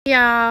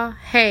Y'all,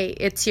 hey,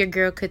 it's your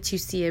girl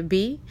Katusia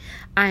B.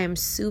 I am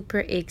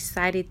super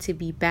excited to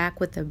be back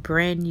with a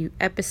brand new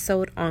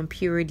episode on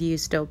Purity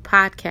is Dope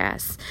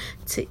podcast.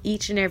 To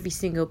each and every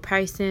single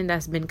person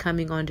that's been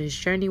coming on this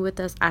journey with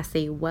us, I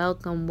say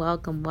welcome,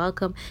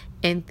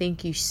 and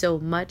thank you so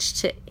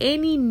much. To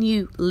any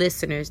new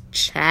listeners,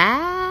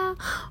 ciao,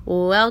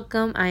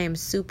 welcome. I am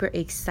super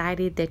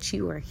excited that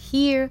you are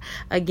here.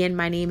 Again,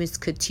 my name is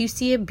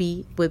Katusia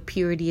B with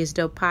Purity is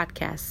Dope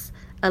podcast.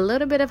 A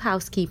little bit of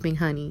housekeeping,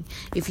 honey.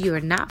 If you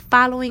are not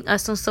following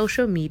us on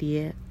social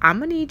media, I'm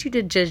going to need you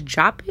to just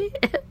drop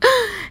it.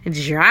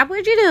 Drop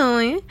what you're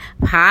doing.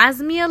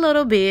 Pause me a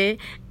little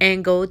bit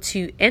and go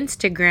to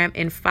Instagram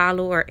and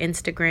follow our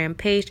Instagram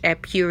page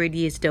at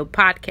Purity is Dope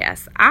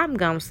Podcast. I'm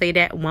going to say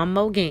that one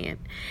more again.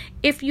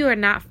 If you are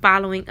not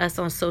following us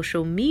on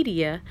social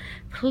media,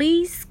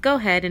 please go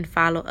ahead and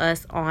follow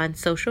us on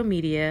social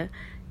media.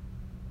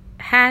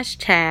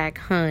 Hashtag,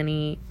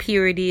 honey,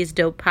 Purity is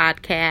Dope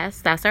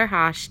podcast. That's our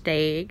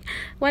hashtag.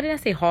 Why did I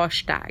say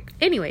hashtag?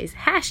 Anyways,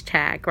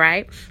 hashtag,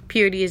 right?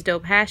 Purity is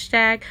Dope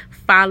hashtag.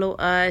 Follow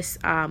us,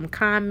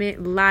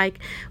 comment, like,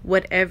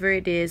 whatever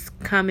it is.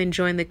 Come and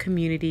join the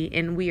community.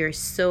 And we are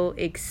so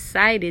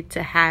excited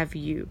to have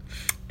you.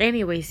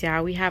 Anyways,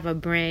 y'all, we have a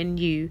brand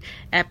new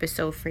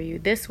episode for you.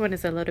 This one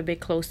is a little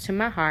bit close to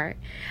my heart.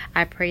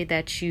 I pray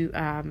that you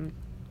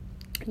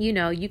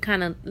you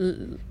kind of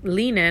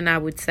lean in, I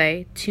would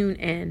say, tune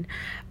in.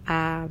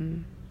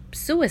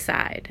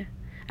 Suicide.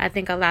 I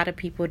think a lot of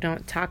people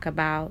don't talk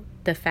about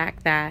the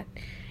fact that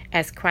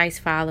as Christ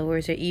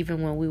followers, or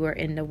even when we were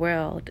in the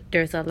world,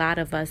 there's a lot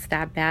of us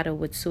that battle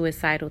with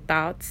suicidal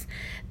thoughts,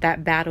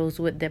 that battles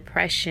with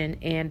depression.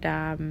 And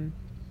I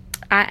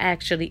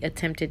actually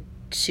attempted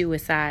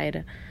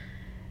suicide,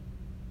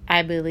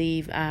 I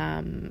believe,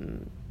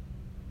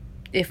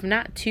 if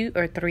not 2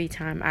 or 3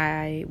 times.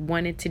 I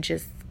wanted to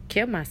just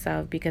kill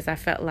myself because I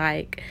felt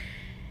like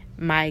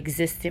my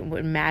existence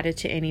wouldn't matter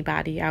to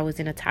anybody. I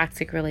was in a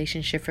toxic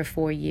relationship for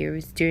 4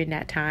 years. During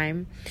that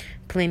time,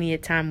 plenty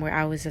of time where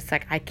I was just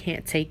like, I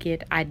can't take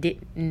it. I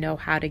didn't know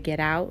how to get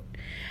out.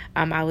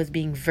 I was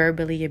being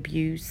verbally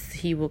abused.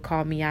 He would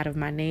call me out of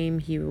my name.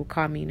 He would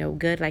call me no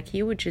good. Like,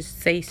 he would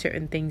just say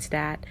certain things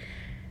that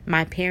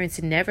my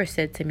parents never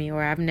said to me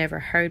or I've never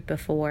heard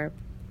before.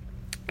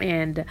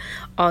 And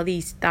all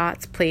these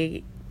thoughts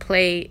play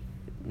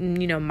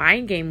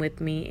mind game with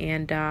me,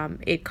 and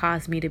it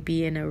caused me to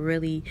be in a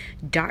really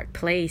dark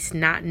place,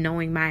 not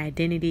knowing my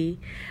identity.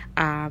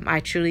 I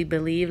truly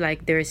believe,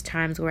 like, there's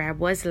times where I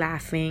was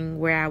laughing,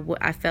 where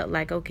I felt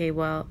like, okay,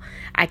 well,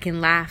 I can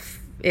laugh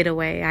it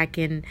away, I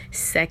can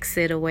sex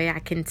it away, I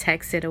can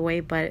text it away,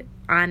 but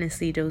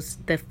honestly,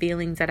 the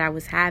feelings that I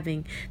was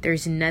having,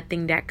 there's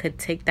nothing that could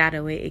take that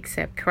away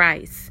except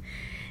Christ.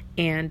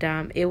 And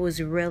it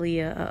was really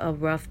a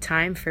rough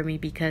time for me,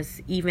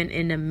 because even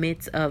in the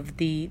midst of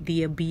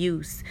the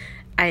abuse,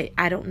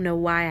 I don't know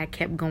why I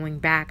kept going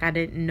back. I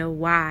didn't know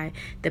why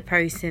the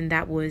person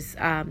that was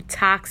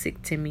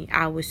toxic to me,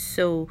 I was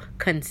so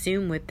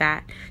consumed with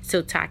that.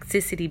 So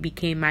toxicity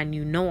became my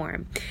new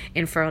norm.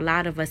 And for a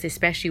lot of us,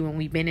 especially when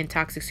we've been in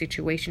toxic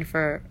situation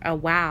for a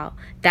while,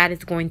 that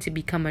is going to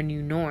become a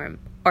new norm.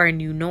 Or a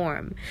new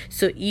norm.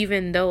 So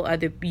even though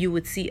you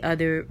would see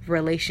other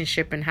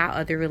relationship and how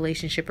other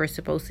relationship are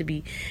supposed to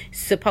be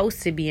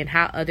and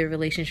how other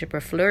relationship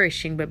are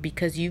flourishing, but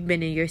because you've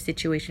been in your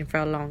situation for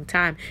a long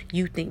time,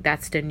 you think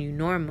that's the new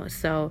normal.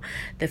 So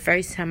the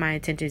first time I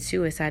attempted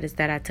suicide is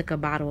that I took a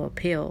bottle of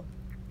pill,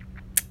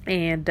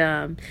 and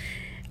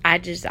I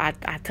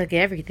took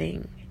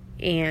everything,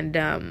 and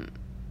I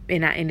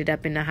ended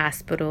up in the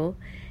hospital.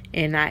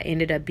 And I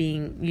ended up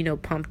being,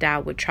 pumped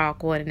out with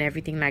chalk and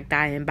everything like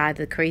that. And by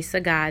the grace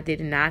of God, they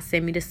did not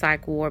send me to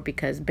psych ward,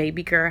 because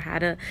baby girl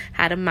had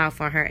a mouth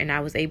on her, and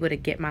I was able to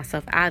get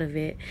myself out of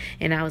it.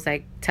 And I was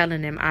like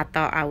telling them I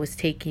thought I was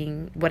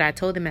taking, what I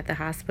told them at the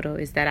hospital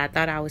is that I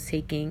thought I was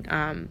taking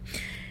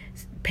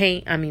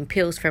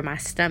pills for my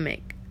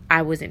stomach.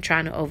 I wasn't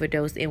trying to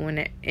overdose.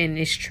 And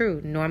it's true.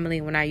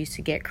 Normally when I used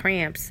to get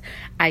cramps,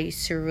 I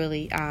used to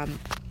really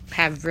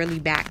have really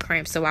bad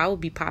cramps, so I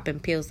would be popping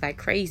pills like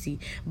crazy,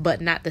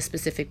 but not the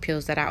specific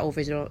pills that I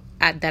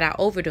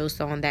overdosed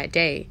on that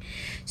day.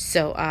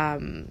 So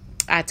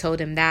I told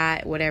them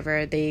that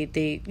whatever they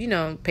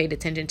paid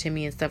attention to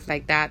me and stuff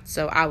like that,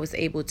 so I was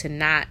able to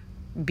not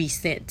be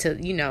sent to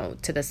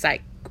the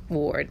psych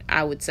ward,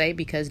 I would say,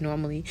 because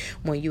normally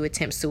when you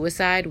attempt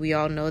suicide, we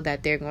all know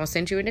that they're going to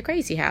send you in a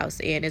crazy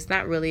house. And it's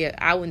not really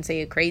I wouldn't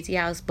say a crazy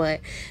house, but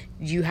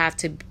you have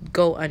to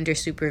go under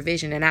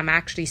supervision. And I'm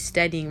actually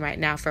studying right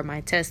now for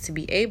my test to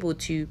be able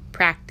to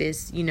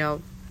practice,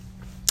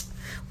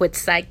 with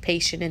psych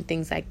patient and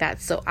things like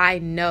that. So I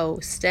know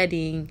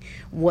studying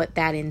what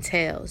that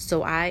entails. So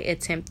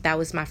that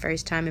was my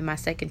first time, and my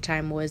second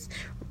time was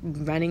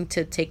running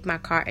to take my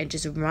car and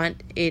just run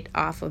it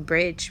off a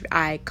bridge.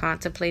 I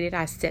contemplated.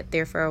 I sat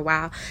there for a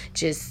while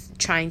just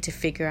trying to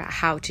figure out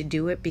how to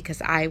do it,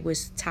 because I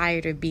was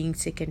tired of being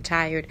sick and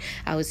tired.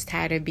 I was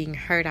tired of being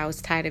hurt. I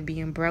was tired of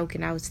being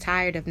broken. I was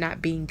tired of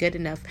not being good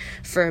enough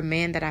for a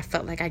man that I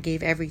felt like I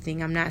gave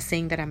everything. I'm not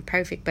saying that I'm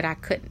perfect, but I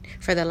couldn't,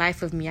 for the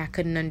life of me, I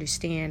couldn't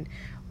understand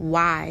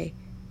why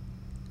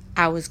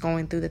I was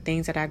going through the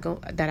things that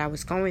I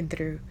was going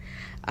through.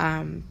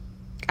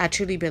 I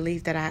truly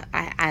believe that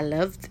I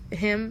loved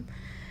him.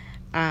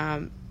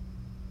 And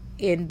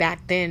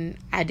back then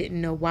I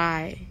didn't know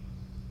why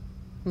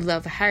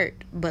love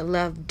hurt, but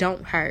love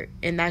don't hurt.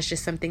 And that's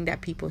just something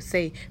that people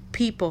say.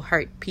 People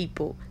hurt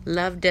people.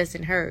 Love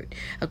doesn't hurt.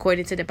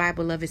 According to the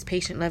Bible, love is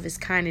patient, love is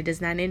kind, it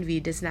does not envy,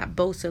 it does not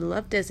boast. So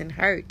love doesn't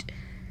hurt.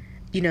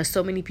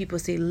 So many people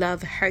say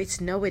love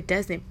hurts. No, it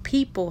doesn't.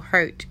 People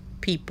hurt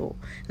people.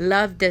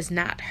 Love does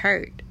not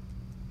hurt.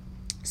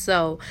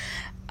 So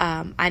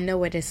I know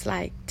what it's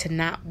like to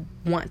not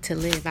want to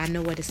live. I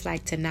know what it's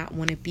like to not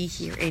want to be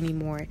here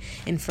anymore.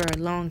 And for a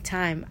long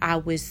time, I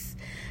wasn't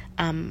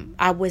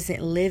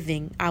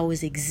living. I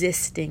was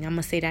existing. I'm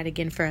going to say that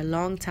again. For a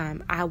long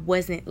time, I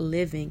wasn't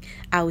living.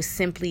 I was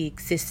simply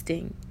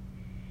existing.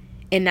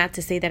 And not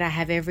to say that I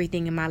have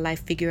everything in my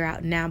life figured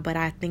out now, but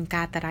I thank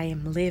God that I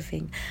am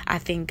living. I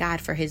thank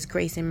God for his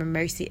grace and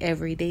mercy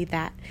every day,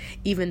 that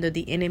even though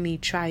the enemy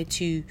tried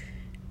to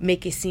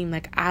make it seem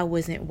like I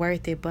wasn't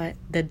worth it, but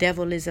the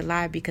devil is a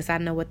lie, because I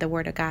know what the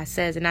word of God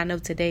says. And I know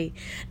today,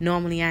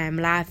 normally I am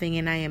laughing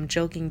and I am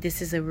joking.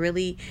 This is a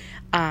really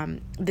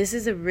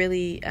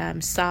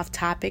soft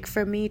topic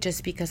for me,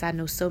 just because I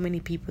know so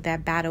many people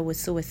that battle with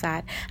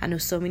suicide. I know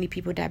so many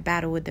people that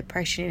battle with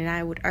depression. And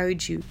I would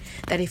urge you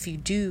that if you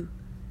do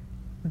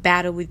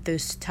battle with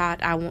these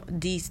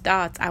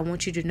thoughts, I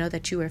want you to know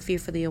that you are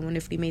fearfully and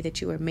wonderfully made,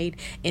 that you are made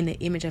in the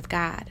image of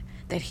God,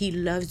 that he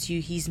loves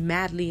you. He's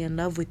madly in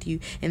love with you.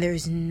 And there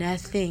is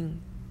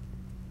nothing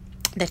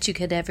that you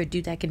could ever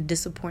do that can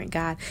disappoint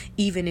God,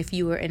 even if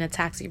you were in a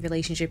toxic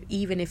relationship,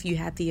 even if you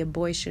had the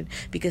abortion.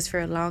 Because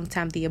for a long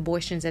time, the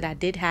abortions that I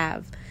did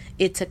have,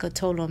 it took a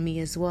toll on me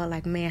as well.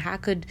 Like, man, how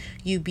could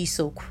you be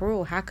so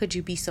cruel? How could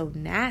you be so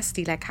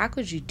nasty? Like, how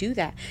could you do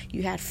that?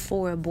 You had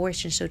 4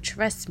 abortions. So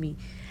trust me,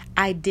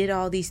 I did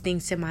all these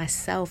things to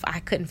myself. I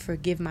couldn't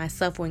forgive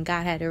myself when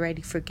God had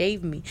already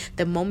forgave me.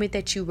 The moment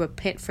that you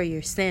repent for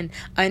your sin,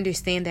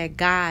 understand that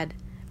God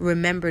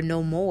remember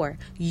no more.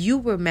 You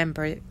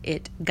remember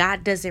it.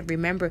 God doesn't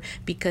remember,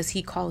 because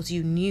he calls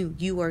you new.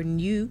 You are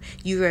new.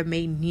 You are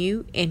made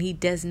new, and he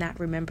does not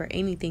remember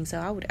anything. So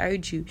I would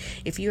urge you,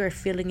 if you are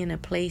feeling in a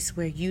place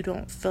where you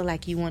don't feel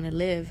like you want to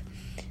live,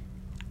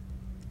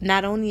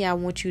 not only I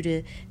want you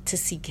to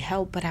seek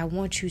help, but I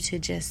want you to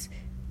just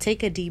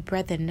take a deep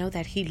breath and know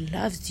that he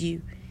loves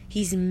you.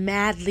 He's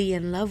madly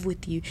in love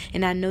with you.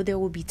 And I know there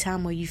will be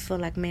time where you feel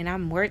like, man,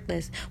 I'm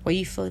worthless, where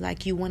you feel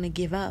like you want to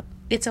give up.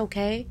 It's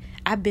okay.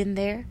 I've been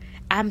there.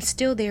 I'm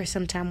still there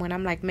sometime when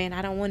I'm like, man,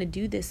 I don't want to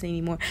do this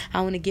anymore.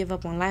 I want to give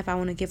up on life. I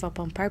want to give up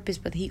on purpose.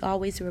 But he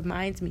always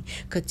reminds me,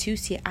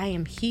 Katusia, I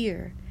am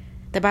here.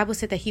 The Bible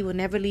said that he will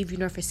never leave you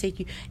nor forsake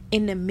you.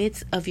 In the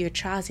midst of your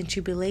trials and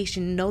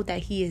tribulation, know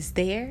that he is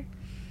there.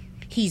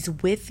 He's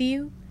with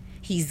you.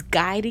 He's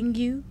guiding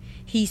you.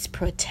 He's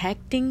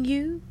protecting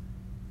you.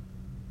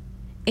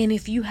 And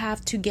if you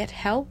have to get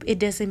help, it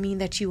doesn't mean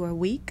that you are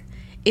weak.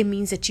 It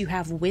means that you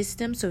have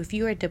wisdom. So if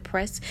you are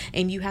depressed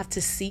and you have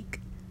to seek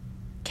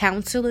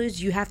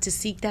counselors, you have to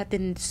seek that,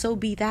 then so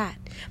be that.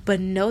 But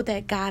know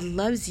that God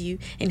loves you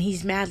and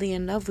he's madly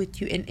in love with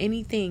you. And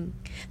anything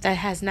that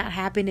has not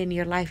happened in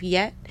your life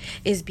yet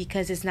is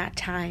because it's not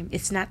time.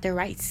 It's not the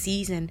right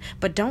season.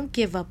 But don't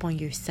give up on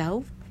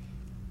yourself.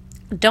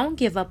 Don't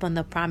give up on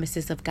the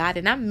promises of God.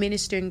 And I'm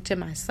ministering to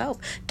myself.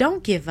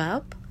 Don't give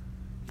up.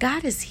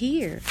 God is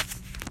here.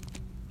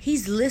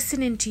 He's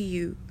listening to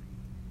you.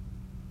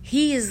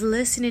 He is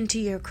listening to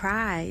your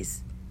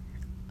cries.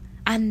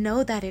 I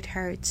know that it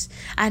hurts.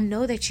 I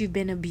know that you've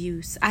been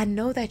abused. I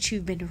know that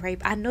you've been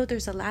raped. I know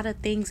there's a lot of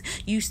things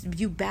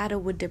you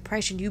battle with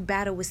depression. You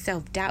battle with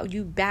self-doubt.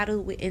 You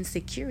battle with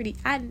insecurity.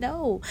 I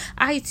know.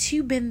 I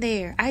too been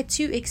there. I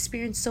too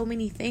experienced so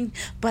many things.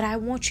 But I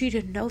want you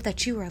to know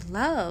that you are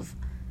loved.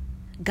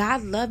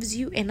 God loves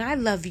you and I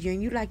love you.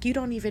 And you're like, you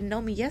don't even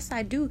know me. Yes,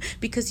 I do.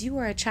 Because you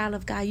are a child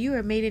of God. You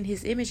are made in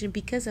his image. And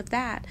because of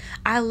that,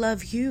 I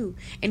love you.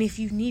 And if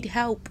you need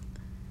help,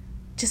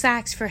 just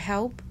ask for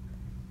help.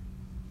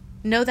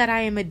 Know that I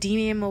am a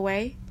DM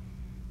away.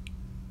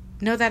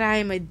 Know that I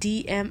am a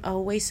DM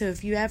away. So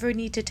if you ever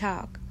need to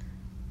talk,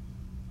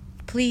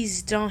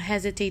 please don't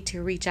hesitate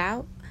to reach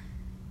out.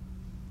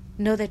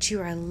 Know that you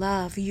are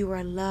loved. You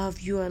are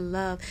loved. You are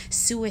loved.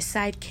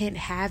 Suicide can't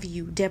have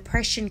you.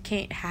 Depression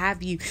can't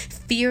have you.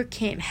 Fear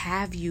can't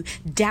have you.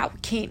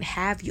 Doubt can't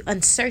have you.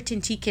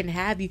 Uncertainty can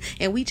have you.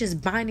 And we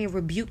just bind and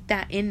rebuke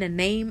that in the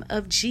name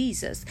of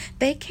Jesus.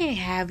 They can't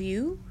have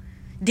you.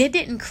 They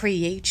didn't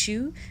create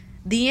you.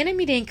 The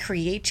enemy didn't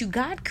create you.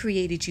 God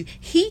created you.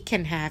 He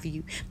can have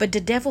you. But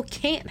the devil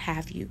can't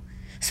have you.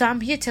 So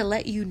I'm here to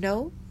let you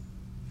know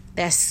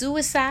that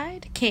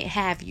suicide can't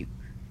have you.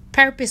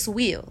 Purpose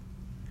will,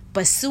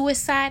 but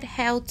suicide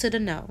held to the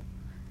no.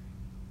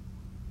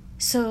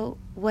 So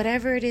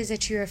whatever it is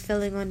that you are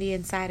feeling on the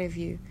inside of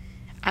you,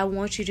 I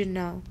want you to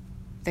know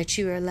that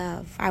you are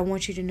loved. I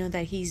want you to know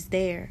that He's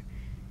there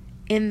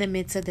in the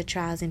midst of the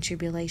trials and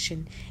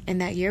tribulation, and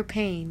that your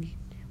pain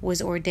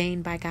was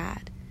ordained by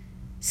God.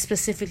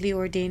 Specifically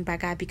ordained by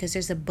God, because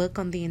there's a book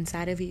on the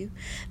inside of you.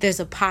 There's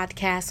a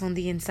podcast on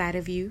the inside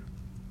of you.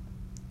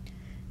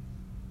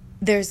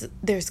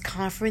 There's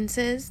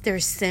conferences,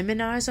 there's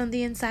seminars on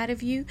the inside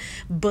of you,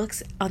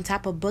 books on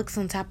top of books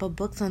on top of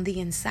books on the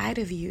inside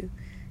of you.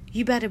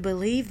 You better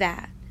believe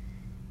that.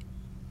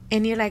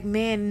 And you're like,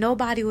 man,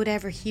 nobody would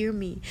ever hear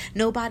me.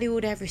 Nobody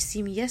would ever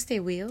see me. Yes, they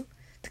will.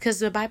 Because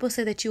the Bible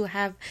said that you will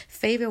have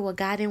favor with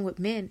God and with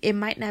men. It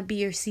might not be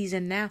your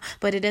season now,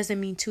 but it doesn't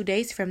mean 2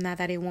 days from now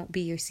that it won't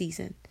be your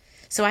season.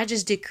 So I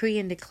just decree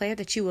and declare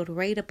that you would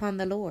wait upon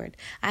the Lord.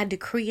 I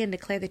decree and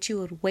declare that you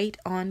would wait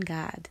on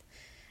God.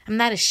 I'm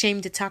not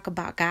ashamed to talk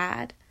about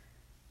God.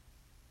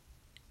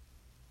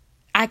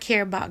 I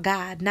care about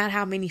God, not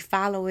how many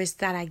followers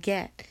that I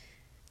get.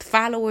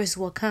 Followers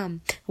will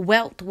come,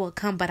 wealth will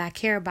come, but I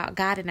care about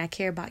God and I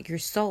care about your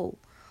soul.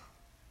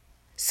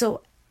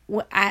 So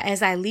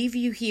as I leave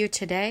you here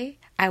today,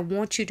 I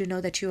want you to know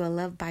that you are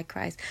loved by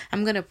Christ.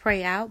 I'm going to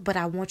pray out, but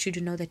I want you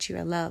to know that you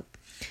are loved.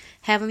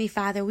 Heavenly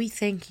Father, we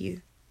thank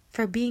you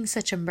for being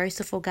such a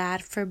merciful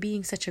God, for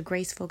being such a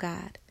graceful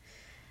God.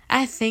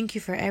 I thank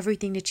you for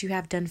everything that you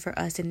have done for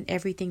us and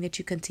everything that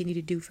you continue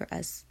to do for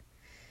us.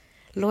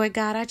 Lord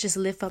God, I just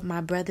lift up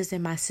my brothers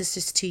and my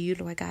sisters to you,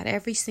 Lord God.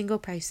 Every single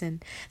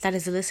person that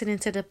is listening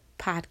to the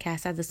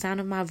podcast at the sound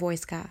of my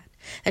voice, God,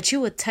 that you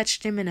would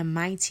touch them in a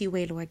mighty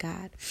way, Lord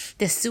God.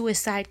 That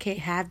suicide can't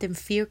have them,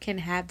 fear can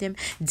have them,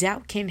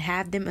 doubt can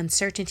have them,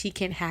 uncertainty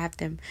can have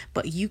them,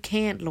 but you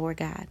can't, Lord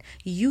God.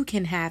 You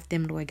can have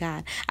them, Lord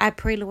God. I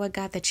pray, Lord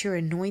God, that your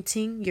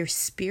anointing, your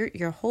spirit,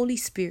 your Holy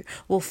Spirit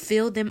will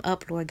fill them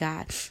up, Lord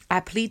God.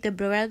 I plead the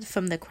blood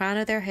from the crown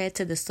of their head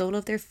to the sole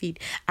of their feet.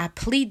 I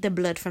plead the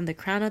blood from the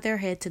crown of their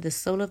head to the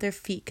sole of their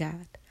feet,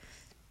 God.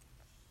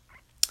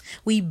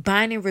 We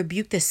bind and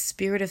rebuke the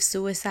spirit of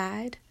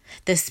suicide,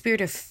 the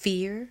spirit of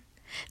fear,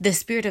 the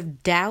spirit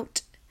of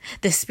doubt,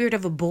 the spirit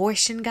of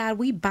abortion, God.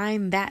 We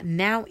bind that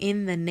now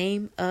in the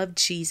name of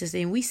Jesus,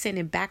 and we send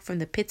it back from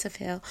the pits of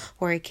hell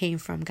where it came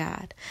from,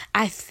 God.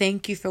 I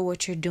thank you for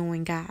what you're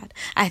doing, God.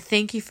 I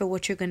thank you for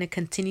what you're going to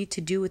continue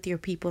to do with your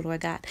people,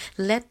 Lord God.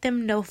 Let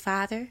them know,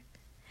 Father,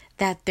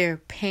 that their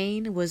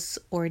pain was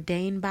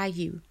ordained by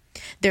you.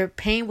 Their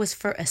pain was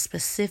for a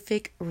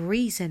specific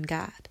reason,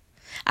 God.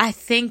 I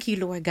thank you,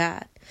 Lord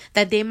God,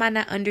 that they might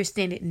not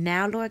understand it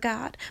now, Lord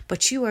God,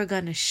 but you are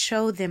going to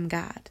show them,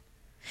 God.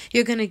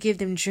 You're going to give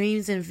them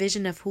dreams and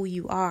vision of who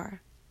you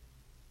are.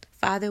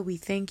 Father, we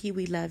thank you.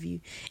 We love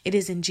you. It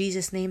is in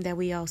Jesus' name that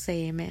we all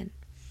say amen.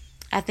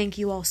 I thank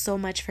you all so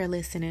much for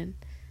listening.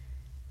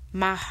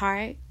 My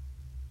heart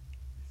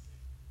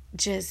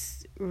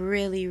just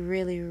really,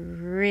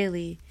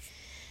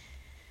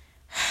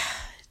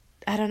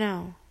 I don't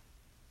know.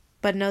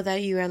 But know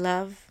that you are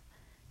loved.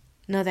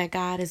 Know that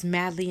God is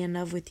madly in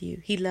love with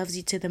you. He loves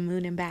you to the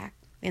moon and back.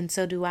 And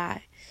so do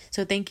I.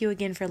 So thank you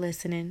again for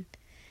listening.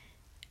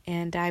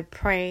 And I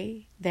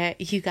pray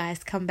that you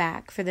guys come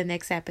back for the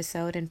next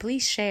episode. And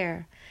please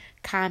share,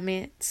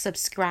 comment,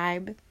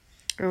 subscribe,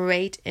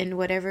 rate, and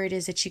whatever it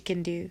is that you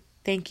can do.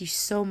 Thank you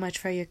so much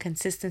for your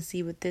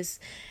consistency with this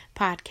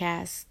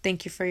podcast.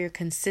 Thank you for your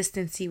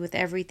consistency with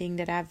everything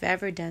that I've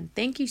ever done.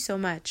 Thank you so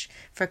much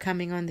for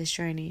coming on this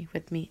journey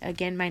with me.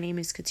 Again, my name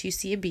is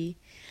Katusia B.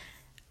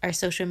 Our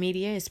social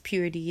media is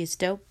Purity is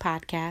Dope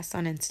Podcast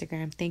on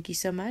Instagram. Thank you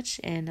so much.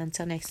 And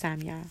until next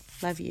time, y'all.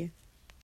 Love you.